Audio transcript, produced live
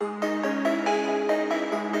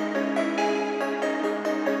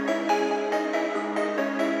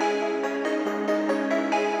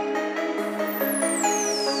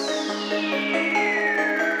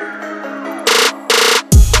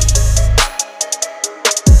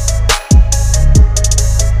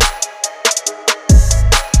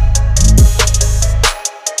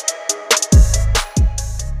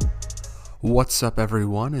What's up,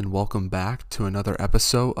 everyone, and welcome back to another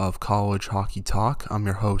episode of College Hockey Talk. I'm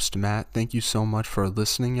your host, Matt. Thank you so much for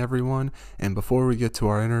listening, everyone. And before we get to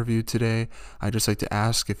our interview today, I'd just like to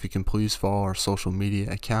ask if you can please follow our social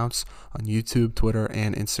media accounts on YouTube, Twitter,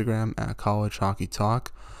 and Instagram at College Hockey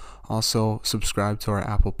Talk. Also, subscribe to our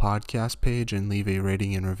Apple Podcast page and leave a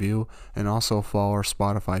rating and review, and also follow our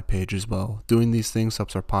Spotify page as well. Doing these things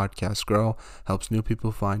helps our podcast grow, helps new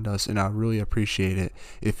people find us, and I really appreciate it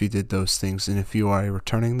if you did those things. And if you are a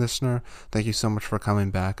returning listener, thank you so much for coming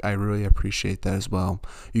back. I really appreciate that as well.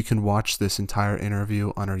 You can watch this entire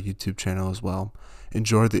interview on our YouTube channel as well.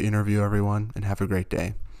 Enjoy the interview, everyone, and have a great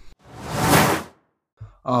day.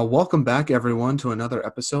 Welcome back, everyone, to another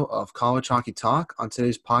episode of College Hockey Talk. On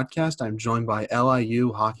today's podcast, I'm joined by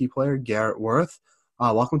LIU hockey player Garrett Worth.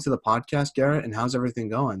 Welcome to the podcast, Garrett, and how's everything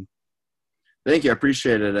going? Thank you. I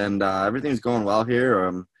appreciate it. And everything's going well here.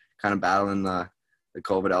 I'm kind of battling the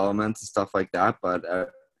COVID elements and stuff like that. But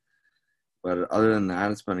other than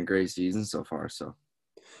that, it's been a great season so far. So.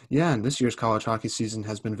 Yeah, and this year's college hockey season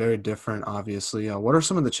has been very different, obviously. What are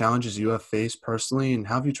some of the challenges you have faced personally, and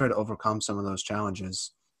how have you tried to overcome some of those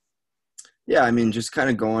challenges? Yeah, I mean, just kind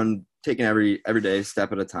of taking every day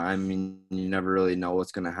step at a time. I mean, you never really know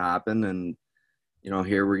what's going to happen. And,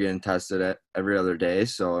 here we're getting tested every other day.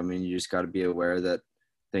 So, I mean, you just got to be aware that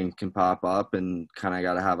things can pop up and kind of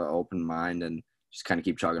got to have an open mind and just kind of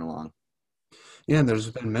keep chugging along. Yeah, and there's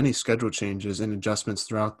been many schedule changes and adjustments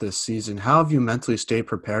throughout this season. How have you mentally stayed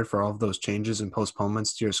prepared for all of those changes and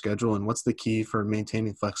postponements to your schedule, and what's the key for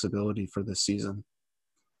maintaining flexibility for this season?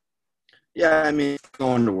 Yeah, I mean,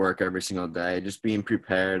 going to work every single day, just being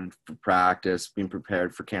prepared for practice, being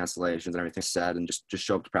prepared for cancellations and everything said, and just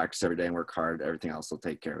show up to practice every day and work hard. Everything else will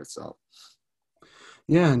take care of itself.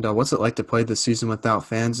 Yeah, and what's it like to play this season without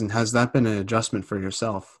fans, and has that been an adjustment for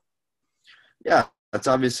yourself? Yeah, that's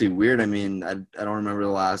obviously weird. I mean, I don't remember the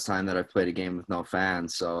last time that I played a game with no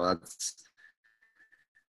fans, so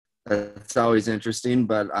that's always interesting.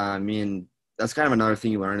 But I mean, that's kind of another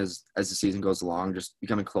thing you learn as the season goes along, just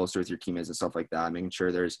becoming closer with your teammates and stuff like that, making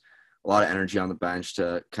sure there's a lot of energy on the bench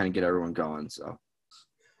to kind of get everyone going. So.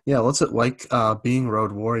 Yeah, what's it like being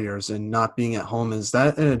road warriors and not being at home? Is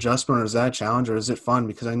that an adjustment or is that a challenge or is it fun?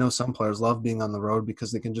 Because I know some players love being on the road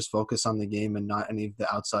because they can just focus on the game and not any of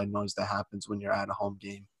the outside noise that happens when you're at a home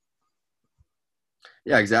game.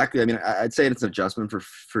 Yeah, exactly. I mean, I'd say it's an adjustment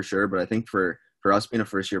for sure, but I think for us being a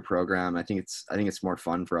first-year program, I think it's more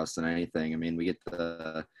fun for us than anything. I mean, we get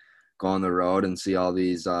to go on the road and see all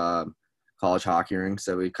these college hockey rinks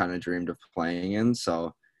that we kind of dreamed of playing in.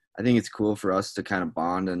 So I think it's cool for us to kind of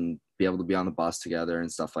bond and be able to be on the bus together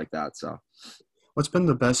and stuff like that. So what's been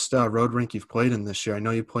the best road rink you've played in this year? I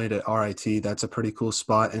know you played at RIT. That's a pretty cool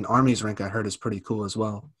spot. And Army's rink, I heard, is pretty cool as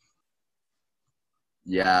well.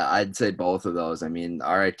 Yeah, I'd say both of those. I mean,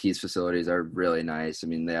 RIT's facilities are really nice. I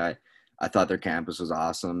mean, I thought their campus was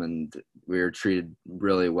awesome, and we were treated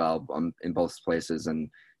really well in both places. And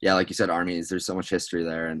yeah, like you said, Army's, there's so much history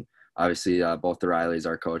there, and obviously both the Rileys,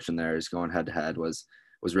 our coach and theirs, going head to head was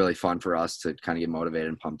really fun for us to kind of get motivated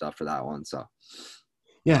and pumped up for that one. So.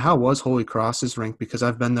 Yeah, how was Holy Cross's rink? Because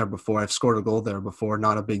I've been there before. I've scored a goal there before.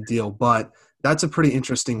 Not a big deal, but that's a pretty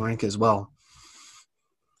interesting rink as well.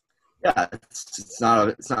 Yeah, it's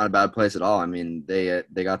not a bad place at all. I mean, they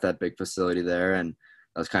got that big facility there, and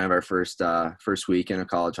that was kind of our first weekend of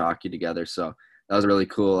college hockey together. So that was a really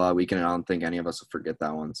cool weekend, and I don't think any of us will forget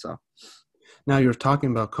that one. So. Now you're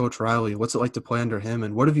talking about Coach Riley. What's it like to play under him,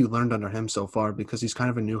 and what have you learned under him so far? Because he's kind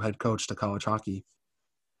of a new head coach to college hockey.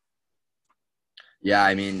 Yeah,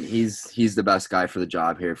 I mean, he's the best guy for the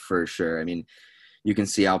job here for sure. I mean, you can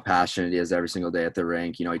see how passionate he is every single day at the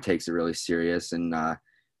rink. He takes it really serious, and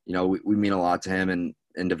we mean a lot to him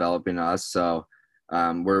in developing us. So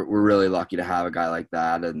we're really lucky to have a guy like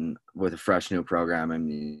that, and with a fresh new program. I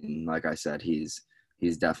mean, like I said, he's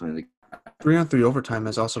definitely the 3-on-3 overtime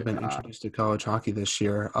has also been introduced to college hockey this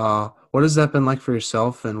year. What has that been like for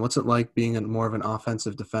yourself, and what's it like being more of an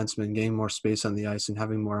offensive defenseman, getting more space on the ice and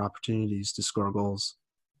having more opportunities to score goals?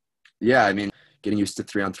 Yeah, I mean, getting used to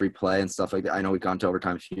 3-on-3 play and stuff like that. I know we've gone to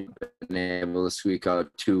overtime. You've been able to squeak out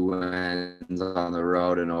 2 wins on the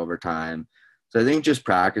road in overtime. So I think just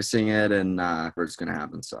practicing it and it's going to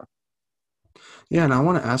happen. So. Yeah, and I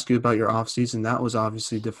want to ask you about your off season. That was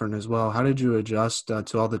obviously different as well. How did you adjust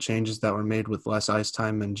to all the changes that were made with less ice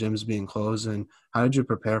time and gyms being closed? And how did you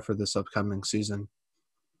prepare for this upcoming season?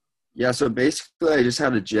 Yeah, so basically I just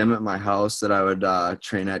had a gym at my house that I would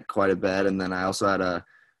train at quite a bit. And then I also had a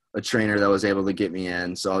trainer that was able to get me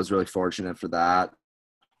in. So I was really fortunate for that.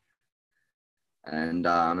 And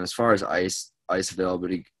as far as ice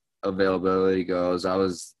availability availability goes, that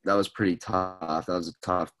was pretty tough. That was a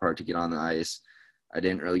tough part to get on the ice. I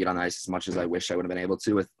didn't really get on the ice as much as I wish I would have been able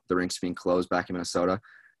to with the rinks being closed back in Minnesota.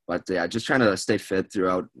 But yeah, just trying to stay fit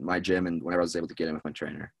throughout my gym and whenever I was able to get in with my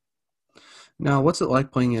trainer. Now, what's it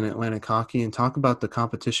like playing in Atlantic hockey? And talk about the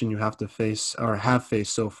competition you have to face or have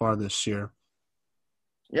faced so far this year.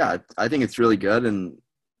 Yeah, I think it's really good, and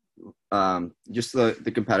just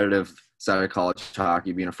the competitive side of college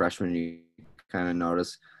hockey. Being a freshman, you kind of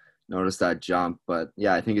notice that jump. But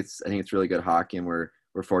yeah, I think it's really good hockey, and we're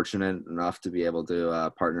fortunate enough to be able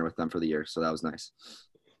to partner with them for the year. So that was nice.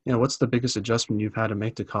 What's the biggest adjustment you've had to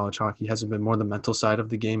make to college hockey? Has it been more the mental side of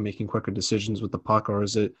the game, making quicker decisions with the puck, or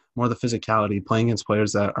is it more the physicality, playing against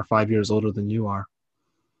players that are 5 years older than you are?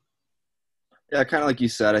 Yeah, kind of like you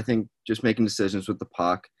said, I think just making decisions with the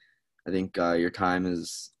puck. I think your time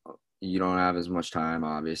is you don't have as much time,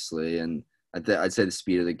 obviously, and I'd say the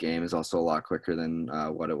speed of the game is also a lot quicker than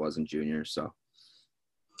what it was in junior. So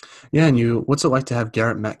Yeah, and what's it like to have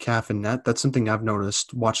Garrett Metcalf in net? That's something I've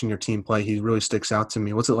noticed watching your team play. He really sticks out to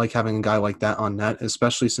me. What's it like having a guy like that on net,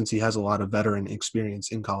 especially since he has a lot of veteran experience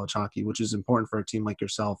in college hockey, which is important for a team like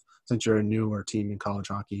yourself since you're a newer team in college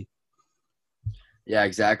hockey? yeah,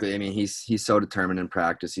 exactly. I mean, he's so determined in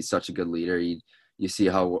practice. He's such a good leader. You see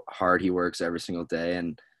how hard he works every single day,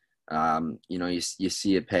 and you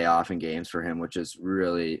see it pay off in games for him, which is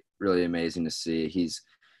really really amazing to see. He's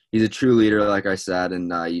a true leader, like I said,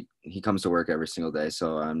 and he comes to work every single day.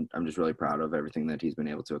 So I'm just really proud of everything that he's been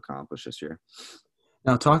able to accomplish this year.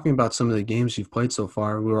 Now, talking about some of the games you've played so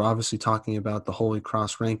far, we were obviously talking about the Holy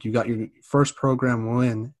Cross rink. You got your first program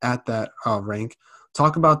win at that rink.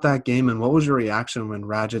 Talk about that game and what was your reaction when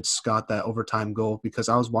Radgetz got that overtime goal? Because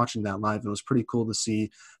I was watching that live. It was pretty cool to see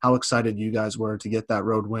how excited you guys were to get that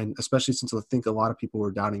road win, especially since I think a lot of people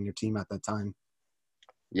were doubting your team at that time.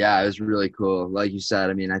 Yeah, it was really cool. Like you said,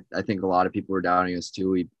 I mean, I think a lot of people were doubting us too.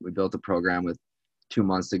 We built a program with 2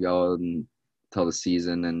 months to go until the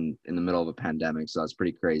season and in the middle of a pandemic, so that's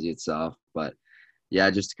pretty crazy itself. But yeah,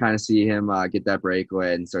 just to kind of see him get that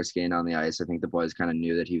breakaway and start skating on the ice, I think the boys kind of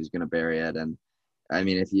knew that he was going to bury it. And I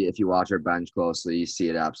mean, if you watch our bench closely, you see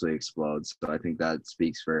it absolutely explode. So I think that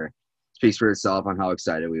speaks for itself on how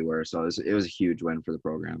excited we were. So it was a huge win for the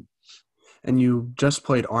program. And you just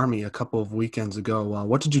played Army a couple of weekends ago.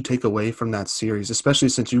 What did you take away from that series, especially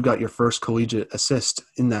since you got your first collegiate assist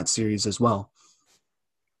in that series as well?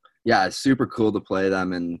 Yeah, it's super cool to play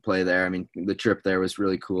them and play there. I mean, the trip there was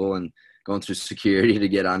really cool, and going through security to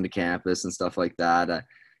get onto campus and stuff like that.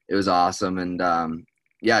 It was awesome. And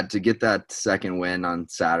yeah, to get that second win on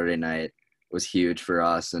Saturday night was huge for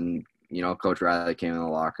us. And, Coach Riley came in the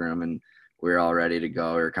locker room and we were all ready to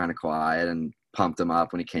go. We were kind of quiet and pumped him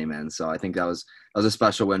up when he came in. So I think that was a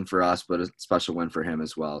special win for us, but a special win for him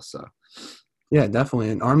as well. So Yeah,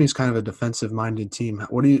 definitely. And Army's kind of a defensive-minded team.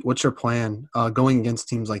 What's your plan going against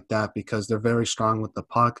teams like that? Because they're very strong with the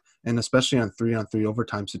puck, and especially on three-on-three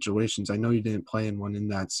overtime situations. I know you didn't play in one in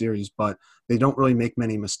that series, but they don't really make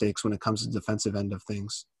many mistakes when it comes to the defensive end of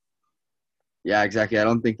things. yeah, exactly. I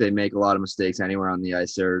don't think they make a lot of mistakes anywhere on the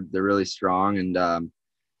ice. They're really strong, and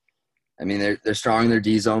I mean they're strong in their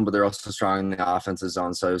D zone, but they're also strong in the offensive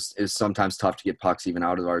zone. So it's sometimes tough to get pucks even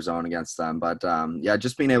out of our zone against them. But yeah,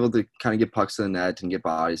 just being able to kind of get pucks to the net and get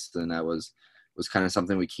bodies to the net was kind of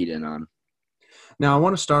something we keyed in on. Now, I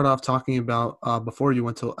want to start off talking about before you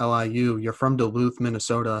went to LIU. You're from Duluth,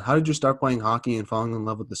 Minnesota. How did you start playing hockey and falling in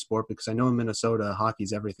love with the sport? Because I know in Minnesota,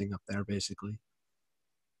 hockey's everything up there, basically.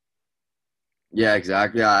 Yeah,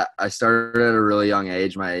 exactly. I started at a really young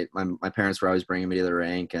age. My parents were always bringing me to the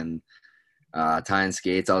rink and tying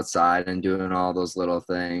skates outside and doing all those little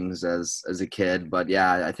things as a kid. But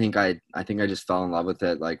yeah, I think I just fell in love with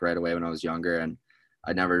it like right away when I was younger, and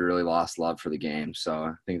I never really lost love for the game. So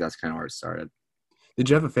I think that's kind of where it started. Did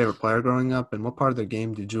you have a favorite player growing up, and what part of their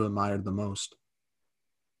game did you admire the most?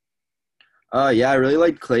 Yeah, I really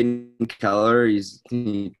like Clayton Keller.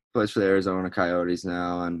 He plays for the Arizona Coyotes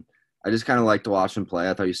now, and I just kind of like to watch him play.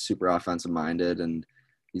 I thought he was super offensive minded, and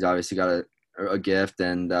he's obviously got a gift,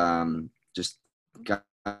 and just kind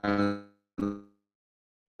of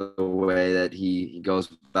the way that he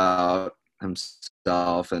goes about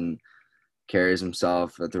himself and carries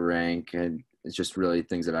himself at the rink, and it's just really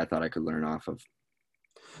things that I thought I could learn off of.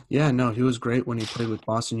 Yeah, no, he was great when he played with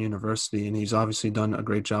Boston University, and he's obviously done a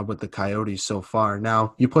great job with the Coyotes so far.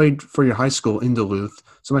 Now, you played for your high school in Duluth.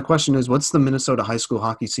 So my question is, what's the Minnesota high school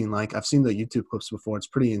hockey scene like? I've seen the YouTube clips before. It's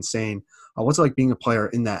pretty insane. What's it like being a player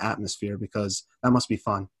in that atmosphere? Because that must be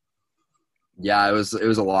fun. Yeah, it was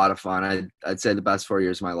a lot of fun. I'd say the best 4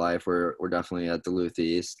 years of my life were definitely at Duluth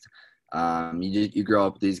East. You grow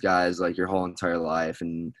up with these guys like your whole entire life,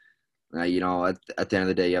 and At the end of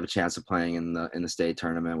the day, you have a chance of playing in the state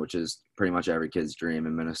tournament, which is pretty much every kid's dream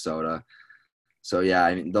in Minnesota. So yeah,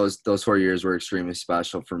 I mean those 4 years were extremely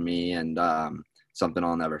special for me, and something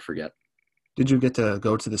I'll never forget. Did you get to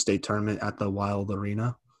go to the state tournament at the Wild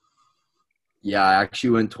Arena? Yeah, I actually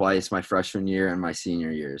went twice, my freshman year and my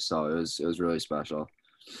senior year, so it was really special.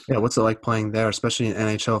 Yeah, what's it like playing there, especially in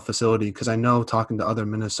NHL facility? Because I know talking to other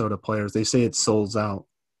Minnesota players, they say it sells out.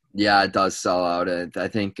 Yeah, it does sell out. I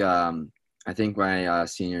think my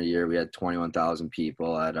senior year we had 21,000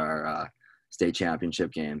 people at our state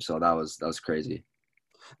championship game, so that was crazy.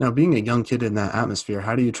 Now, being a young kid in that atmosphere,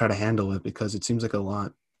 how do you try to handle it? Because it seems like a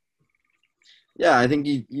lot. Yeah, I think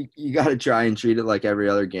you got to try and treat it like every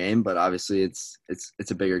other game, but obviously it's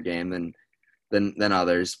a bigger game than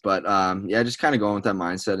others. But yeah, just kind of going with that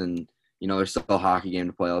mindset, and there's still a hockey game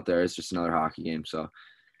to play out there. It's just another hockey game, so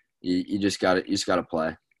you just got to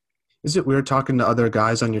play. Is it weird talking to other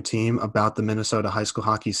guys on your team about the Minnesota high school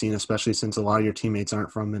hockey scene, especially since a lot of your teammates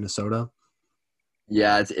aren't from Minnesota?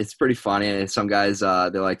 Yeah, it's pretty funny. And some guys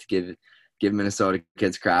they like to give Minnesota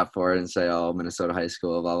kids crap for it and say, "Oh, Minnesota high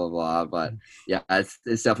school, blah blah blah." But yeah, it's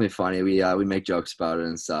definitely funny. We make jokes about it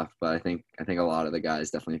and stuff. But I think a lot of the guys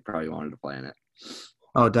definitely probably wanted to play in it.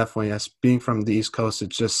 Oh, definitely. Yes. Being from the East Coast,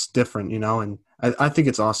 it's just different, and I think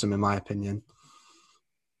it's awesome in my opinion.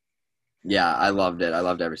 Yeah, I loved it. I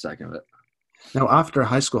loved every second of it. Now, after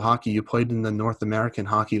high school hockey, you played in the North American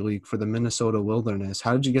Hockey League for the Minnesota Wilderness.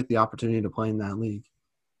 How did you get the opportunity to play in that league?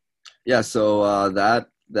 Yeah, so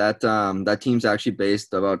that team's actually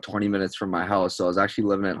based about 20 minutes from my house. So I was actually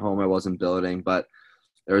living at home. I wasn't building, but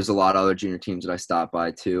there was a lot of other junior teams that I stopped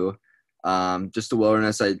by too. Just the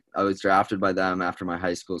Wilderness, I was drafted by them after my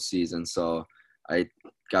high school season, so I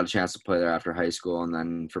got a chance to play there after high school, and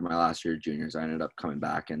then for my last year of juniors, I ended up coming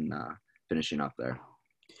back and finishing up there.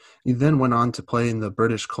 You then went on to play in the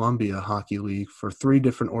British Columbia Hockey League for three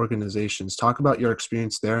different organizations. Talk about your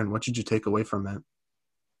experience there and what did you take away from it?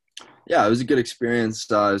 Yeah, it was a good experience.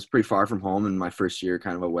 It was pretty far from home in my first year,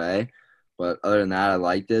 kind of away, but other than that, I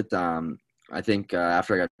liked it. I think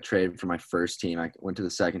after I got traded for my first team, I went to the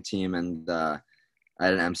second team, and I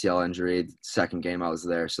had an MCL injury the second game I was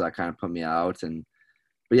there, so that kind of put me out.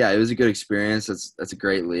 But yeah, it was a good experience. That's a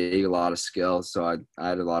great league, a lot of skills. So I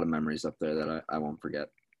had a lot of memories up there that I won't forget.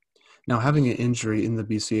 Now, having an injury in the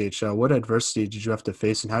BCHL, what adversity did you have to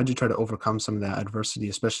face and how did you try to overcome some of that adversity,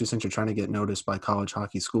 especially since you're trying to get noticed by college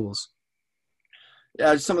hockey schools?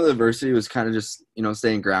 Yeah, just some of the adversity was kind of just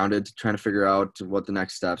staying grounded, trying to figure out what the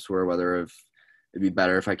next steps were, whether if it'd be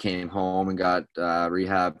better if I came home and got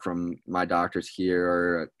rehab from my doctors here,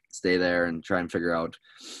 or stay there and try and figure out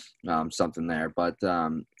something there. But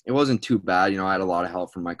it wasn't too bad. I had a lot of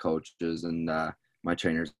help from my coaches and my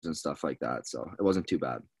trainers and stuff like that. So it wasn't too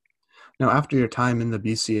bad. Now, after your time in the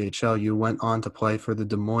BCHL, you went on to play for the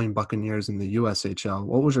Des Moines Buccaneers in the USHL.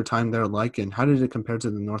 What was your time there like and how did it compare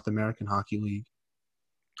to the North American Hockey League?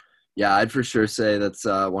 Yeah, I'd for sure say that's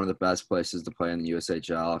one of the best places to play in the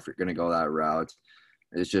USHL if you're going to go that route.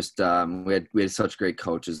 It's just we had such great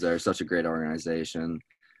coaches there, such a great organization,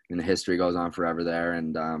 and the history goes on forever there.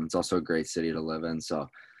 And it's also a great city to live in. So,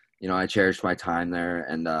 I cherished my time there,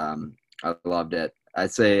 and I loved it.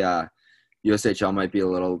 I'd say USHL might be a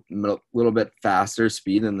little bit faster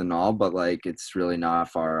speed than the NAL, but like it's really not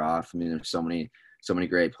far off. I mean, there's so many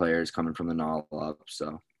great players coming from the NAL up.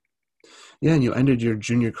 So. Yeah, and you ended your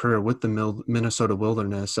junior career with the Minnesota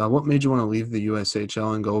Wilderness. What made you want to leave the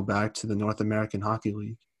USHL and go back to the North American Hockey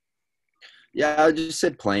League? Yeah, I just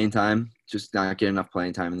said playing time, just not getting enough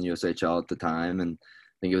playing time in the USHL at the time, and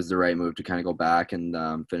I think it was the right move to kind of go back and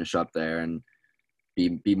finish up there and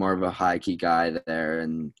be more of a high key guy there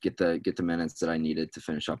and get the minutes that I needed to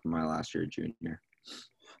finish up in my last year junior.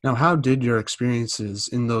 Now, how did your experiences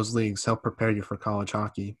in those leagues help prepare you for college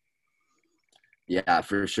hockey? Yeah,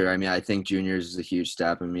 for sure. I mean, I think juniors is a huge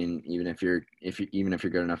step. I mean, even if you're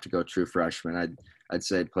good enough to go true freshman, I'd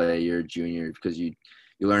say play a year junior because you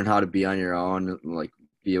learn how to be on your own, like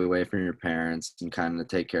be away from your parents and kind of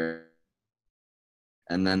take care.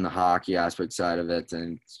 And then the hockey aspect side of it,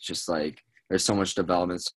 and it's just like there's so much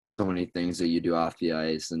development, so many things that you do off the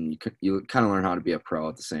ice, and you kind of learn how to be a pro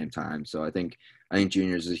at the same time. So I think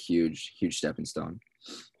juniors is a huge stepping stone.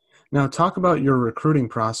 Now, talk about your recruiting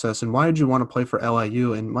process and why did you want to play for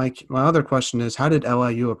LIU? And Mike, my other question is, how did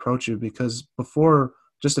LIU approach you? Because before,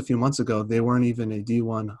 just a few months ago, they weren't even a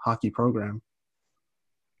D1 hockey program.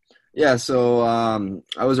 Yeah, so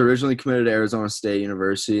I was originally committed to Arizona State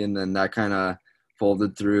University, and then that kind of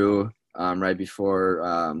folded through right before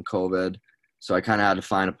COVID. So I kind of had to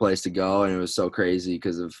find a place to go, and it was so crazy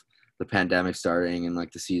because of the pandemic starting and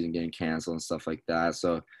like the season getting canceled and stuff like that.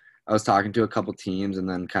 So I was talking to a couple teams, and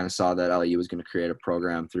then kind of saw that LAU was going to create a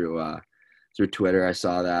program through Twitter. I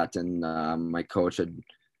saw that, and my coach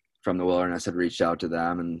from the Wilderness had reached out to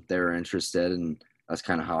them, and they were interested, and that's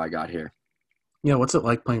kind of how I got here. Yeah, what's it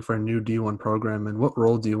like playing for a new D1 program, and what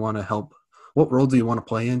role do you want to help? What role do you want to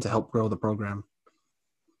play in to help grow the program?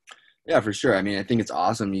 Yeah, for sure. I mean, I think it's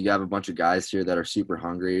awesome. You have a bunch of guys here that are super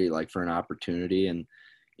hungry, like for an opportunity, and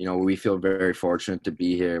we feel very fortunate to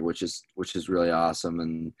be here, which is really awesome.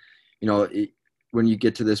 And when you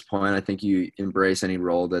get to this point, I think you embrace any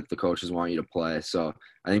role that the coaches want you to play. So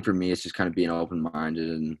I think for me, it's just kind of being open-minded,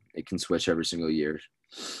 and it can switch every single year.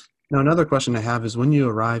 Now, another question I have is when you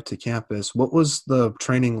arrived to campus, what was the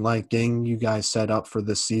training like getting you guys set up for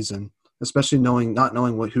this season, especially not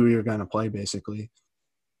knowing who you're going to play, basically?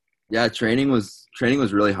 Yeah, training was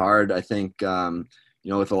really hard. I think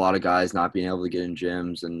with a lot of guys not being able to get in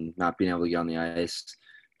gyms and not being able to get on the ice,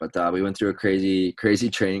 but we went through a crazy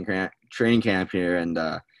training camp here, and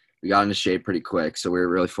we got into shape pretty quick. So we were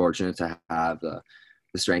really fortunate to have the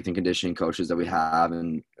strength and conditioning coaches that we have,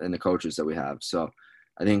 and the coaches that we have. So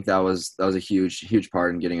I think that was a huge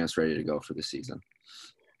part in getting us ready to go for the season.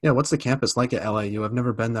 Yeah, what's the campus like at LAU? I've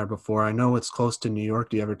never been there before. I know it's close to New York.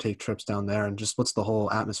 Do you ever take trips down there? And just what's the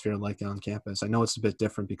whole atmosphere like on campus? I know it's a bit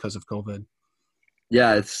different because of COVID.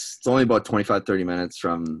 Yeah, it's only about 25-30 minutes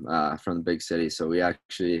from the big city. So we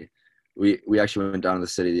actually went down to the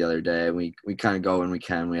city the other day, and we kind of go when we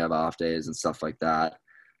can. We have off days and stuff like that.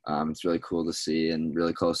 It's really cool to see, and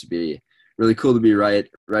really cool to be right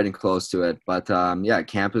and close to it. But yeah,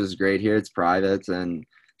 campus is great here. It's private, and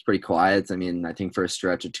it's pretty quiet. I mean, I think for a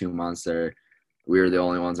stretch of 2 months there, we were the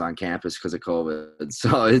only ones on campus because of COVID.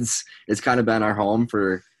 So it's kind of been our home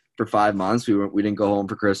for 5 months. We didn't go home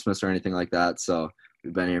for Christmas or anything like that. So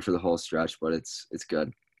we've been here for the whole stretch, but it's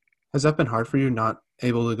good. Has that been hard for you, not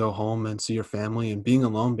able to go home and see your family and being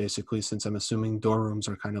alone, basically, since I'm assuming dorm rooms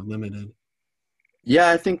are kind of limited? Yeah,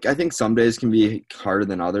 I think some days can be harder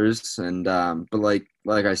than others, and but like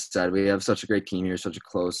I said, we have such a great team here, such a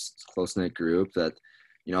close knit group that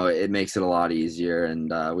it makes it a lot easier,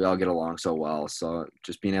 and we all get along so well. So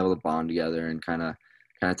just being able to bond together and kind of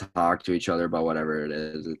talk to each other about whatever it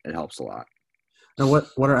is, it helps a lot. Now,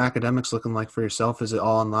 what are academics looking like for yourself? Is it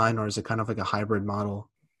all online, or is it kind of like a hybrid model?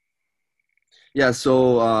 Yeah,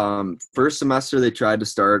 so first semester they tried to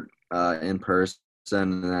start in person,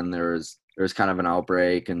 and then there was kind of an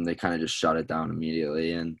outbreak, and they kind of just shut it down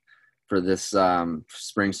immediately. And for this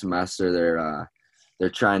spring semester, they're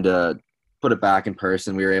trying to put it back in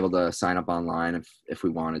person. We were able to sign up online if we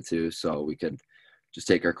wanted to, so we could just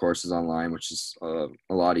take our courses online, which is a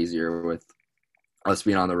lot easier with us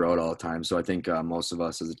being on the road all the time. So I think most of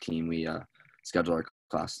us as a team, we schedule our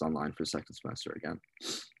classes online for second semester again.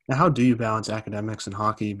 Now, how do you balance academics and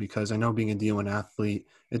hockey? Because I know being a D1 athlete,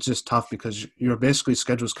 it's just tough because your basically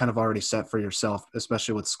schedule is kind of already set for yourself,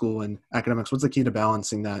 especially with school and academics. What's the key to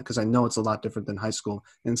balancing that? Because I know it's a lot different than high school,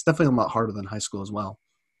 and it's definitely a lot harder than high school as well.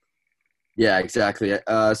 Yeah, exactly.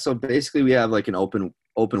 So basically, we have like an open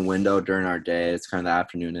window during our day. It's kind of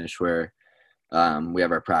the afternoonish where we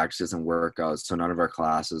have our practices and workouts. So none of our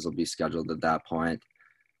classes will be scheduled at that point.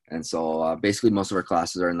 And so basically, most of our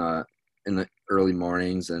classes are in the early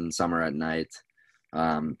mornings, and some are at night.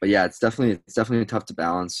 But yeah, it's definitely tough to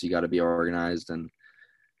balance. You got to be organized, and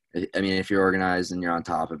I mean, if you're organized and you're on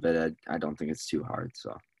top of it, I don't think it's too hard.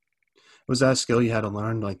 So Was that a skill you had to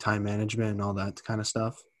learn, like time management and all that kind of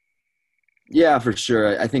stuff? yeah, for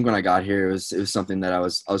sure. I think when I got here, it was something that I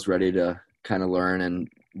was ready to kind of learn and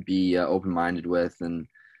be open minded with, and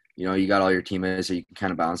you got all your teammates, so you can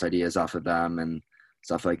kind of bounce ideas off of them and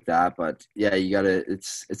stuff like that. But yeah, you gotta.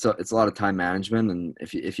 It's a lot of time management, and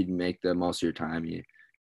if you make the most of your time,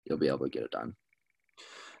 you'll be able to get it done.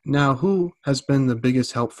 Now, who has been the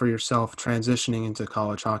biggest help for yourself transitioning into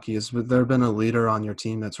college hockey? Has there been a leader on your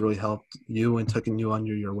team that's really helped you and taken you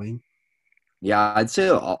under your wing? Yeah, I'd say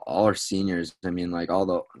all our seniors. I mean, like all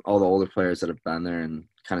the older players that have been there and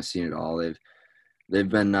kind of seen it all. They've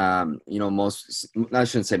been most. I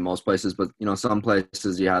shouldn't say most places, but some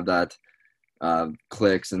places you have that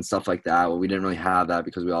clicks and stuff like that. Well, we didn't really have that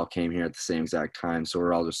because we all came here at the same exact time, so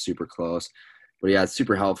we're all just super close. But yeah, it's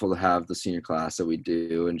super helpful to have the senior class that we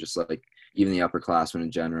do, and just like even the upperclassmen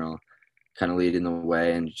in general, kind of leading the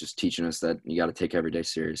way and just teaching us that you got to take every day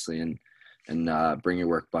seriously, and bring your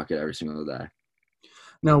work bucket every single day.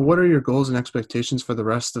 Now, what are your goals and expectations for the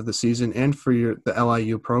rest of the season and for the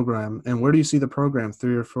LIU program? And where do you see the program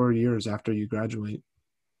 3 or 4 years after you graduate?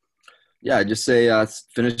 Yeah, I just say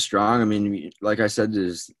finish strong. I mean, like I said,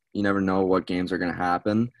 just you never know what games are going to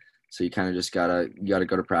happen, so you kind of just gotta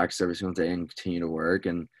go to practice every single day and continue to work.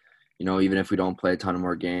 And even if we don't play a ton of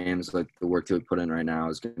more games, like the work that we put in right now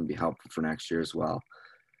is going to be helpful for next year as well.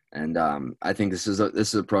 And I think this is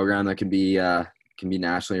a program that can be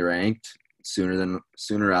nationally ranked sooner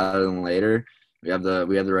rather than later. We have the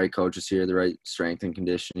right coaches here, the right strength and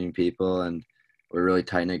conditioning people, and we're a really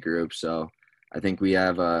tight knit group. So I think we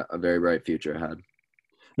have a very bright future ahead.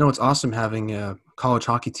 No, it's awesome having a college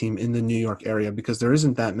hockey team in the New York area because there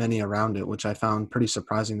isn't that many around it, which I found pretty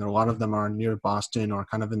surprising. That a lot of them are near Boston or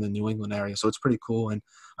kind of in the New England area. So it's pretty cool, and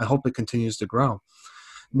I hope it continues to grow.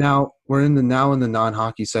 Now we're in the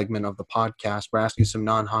non-hockey segment of the podcast. We're asking some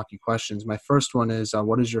non-hockey questions. My first one is,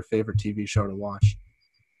 what is your favorite TV show to watch?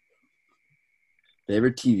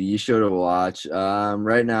 Favorite TV show to watch?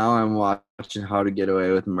 Right now I'm watching How to Get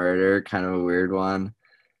Away with Murder, kind of a weird one.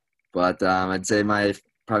 But I'd say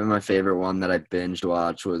probably my favorite one that I binged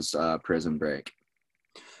watch was Prison Break.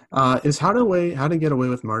 Is How to Get Away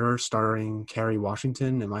with Murder starring Kerry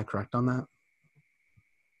Washington? Am I correct on that?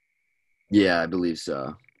 Yeah, I believe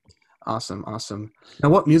so. Awesome, awesome. Now,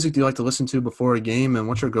 what music do you like to listen to before a game, and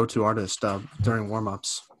what's your go-to artist during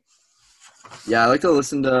warm-ups? Yeah, I like to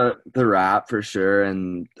listen to the rap for sure,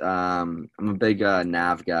 and I'm a big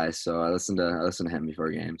Nav guy, so I listen to him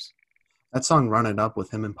before games. That song "Run It Up"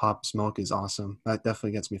 with him and Pop Smoke is awesome. That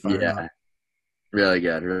definitely gets me fired up.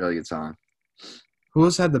 Yeah, really good song. Who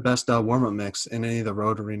has had the best warm-up mix in any of the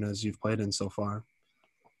road arenas you've played in so far?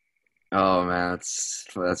 Oh man,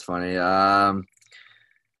 that's funny.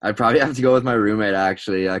 I'd probably have to go with my roommate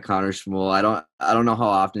actually, Connor Schmuel. I don't know how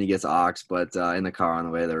often he gets aux, but in the car on the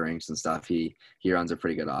way to the rinks and stuff, he runs a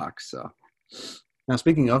pretty good aux. So Now,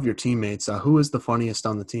 speaking of your teammates, who is the funniest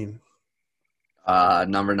on the team?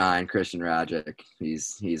 number 9, Christian Rajic.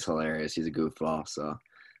 He's hilarious. He's a goofball, so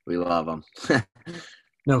we love him.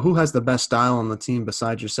 Now, who has the best style on the team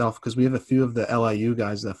besides yourself? Because we have a few of the LIU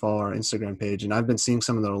guys that follow our Instagram page, and I've been seeing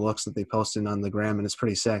some of their looks that they posted on the gram, and it's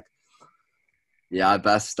pretty sick. Yeah,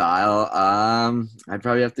 best style. I'd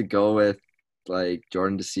probably have to go with like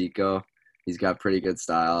Jordan DeSico. He's got pretty good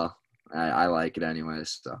style. I like it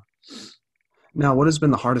anyways. So Now, what has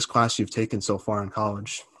been the hardest class you've taken so far in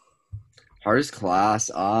college? hardest class.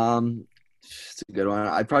 It's a good one.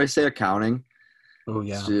 I'd probably say accounting. Oh,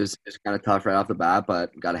 yeah. It's kind of tough right off the bat,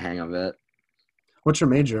 but got a hang of it. What's your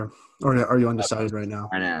major? Or are you undecided right now?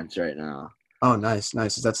 Finance right now. Oh, nice,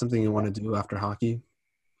 nice. Is that something you want to do after hockey?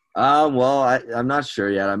 Well, I'm not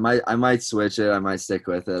sure yet. I might switch it. I might stick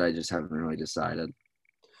with it. I just haven't really decided.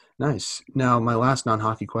 Nice. Now, my last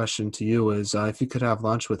non-hockey question to you is, if you could have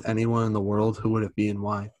lunch with anyone in the world, who would it be and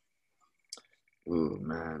why? Ooh,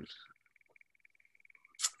 man,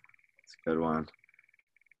 it's a good one.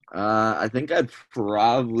 I think I'd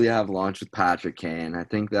probably have lunch with Patrick Kane. I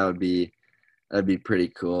think that'd be pretty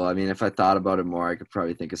cool. I mean, if I thought about it more, I could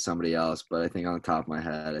probably think of somebody else. But I think on the top of my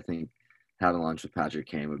head, I think having lunch with Patrick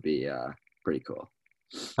Kane would be pretty cool.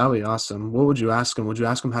 That'd be awesome. What would you ask him? Would you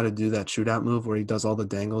ask him how to do that shootout move where he does all the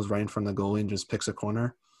dangles right in front of the goalie and just picks a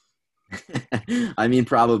corner? I mean,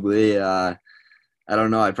 probably. I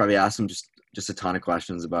don't know. I'd probably ask him just a ton of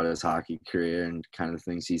questions about his hockey career and kind of the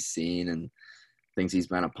things he's seen and things he's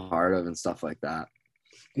been a part of and stuff like that.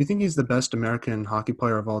 Do you think he's the best American hockey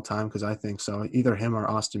player of all time? Because I think so. Either him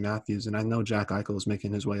or Austin Matthews, and I know Jack Eichel is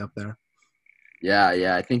making his way up there.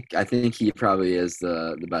 Yeah. I think he probably is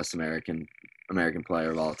the best American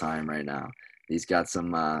player of all time right now. He's got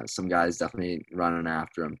some guys definitely running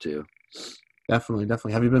after him too. Definitely,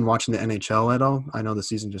 definitely. Have you been watching the NHL at all? I know the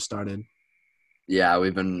season just started. Yeah,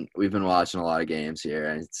 we've been watching a lot of games here,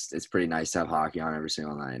 and it's pretty nice to have hockey on every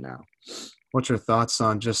single night now. What's your thoughts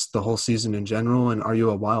on just the whole season in general, and are you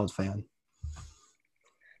a Wild fan?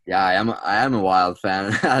 Yeah, I am a Wild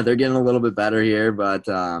fan. They're getting a little bit better here, but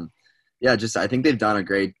yeah, just I think they've done a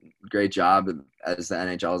great job as the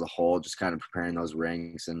NHL as a whole, just kind of preparing those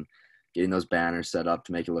rings and getting those banners set up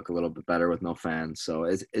to make it look a little bit better with no fans. So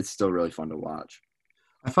it's still really fun to watch.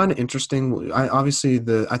 I find it interesting. I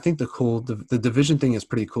think the division thing is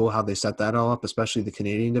pretty cool how they set that all up, especially the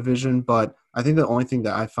Canadian division. But I think the only thing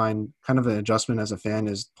that I find kind of an adjustment as a fan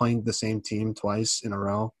is playing the same team twice in a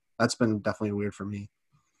row. That's been definitely weird for me.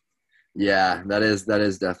 Yeah, that is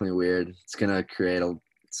definitely weird. It's gonna create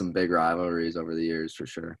some big rivalries over the years for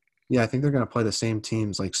sure. Yeah, I think they're going to play the same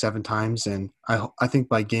teams like 7 times, and I think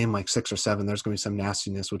by game like 6 or 7, there's going to be some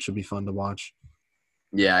nastiness, which should be fun to watch.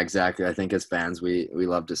 Yeah, exactly. I think as fans, we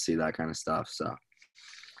love to see that kind of stuff. So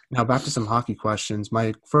Now back to some hockey questions.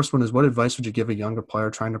 My first one is, what advice would you give a younger player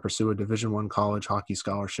trying to pursue a Division I college hockey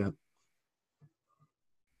scholarship?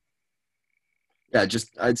 yeah,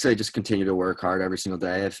 I'd say just continue to work hard every single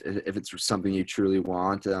day. If it's something you truly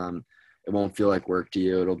want, it won't feel like work to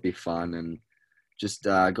you. It'll be fun, and just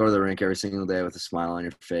go to the rink every single day with a smile on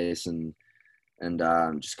your face, and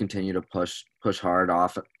just continue to push hard on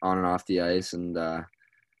and off the ice, and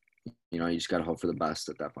you just got to hope for the best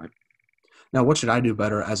at that point. Now, what should I do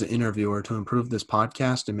better as an interviewer to improve this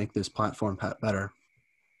podcast and make this platform better?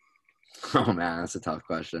 Oh man, that's a tough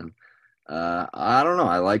question. I don't know.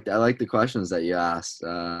 I like the questions that you asked.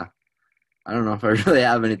 I don't know if I really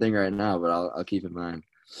have anything right now, but I'll keep in mind.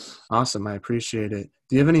 Awesome. I appreciate it.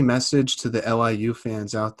 Do you have any message to the LIU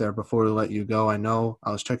fans out there before we let you go? I know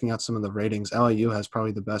I was checking out some of the ratings. LIU has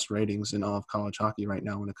probably the best ratings in all of college hockey right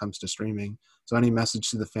now when it comes to streaming. So any message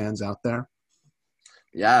to the fans out there?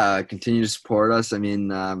 Yeah, continue to support us. I mean,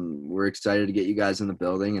 we're excited to get you guys in the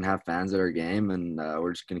building and have fans at our game, and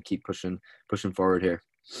we're just going to keep pushing forward here.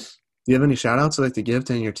 Do you have any shout-outs you'd like to give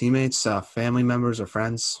to any of your teammates, family members, or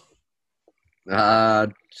friends?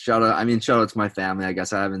 Shout out to my family. I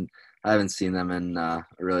guess I haven't seen them in a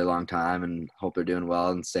really long time, and hope they're doing well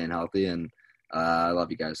and staying healthy. And I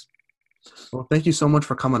love you guys. Well, thank you so much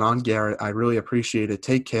for coming on, Garrett. I really appreciate it.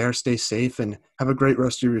 Take care, stay safe, and have a great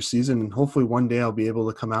rest of your season. And hopefully one day I'll be able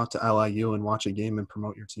to come out to LIU and watch a game and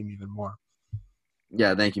promote your team even more.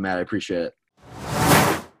 Yeah, thank you, Matt. I appreciate it.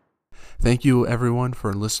 Thank you, everyone,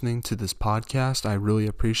 for listening to this podcast. I really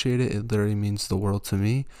appreciate it. It literally means the world to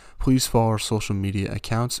me. Please follow our social media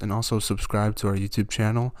accounts and also subscribe to our YouTube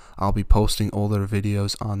channel. I'll be posting older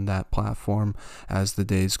videos on that platform as the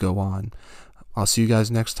days go on. I'll see you guys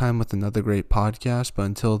next time with another great podcast. But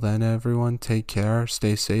until then, everyone, take care,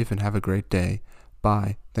 stay safe, and have a great day.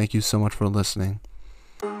 Bye. Thank you so much for listening.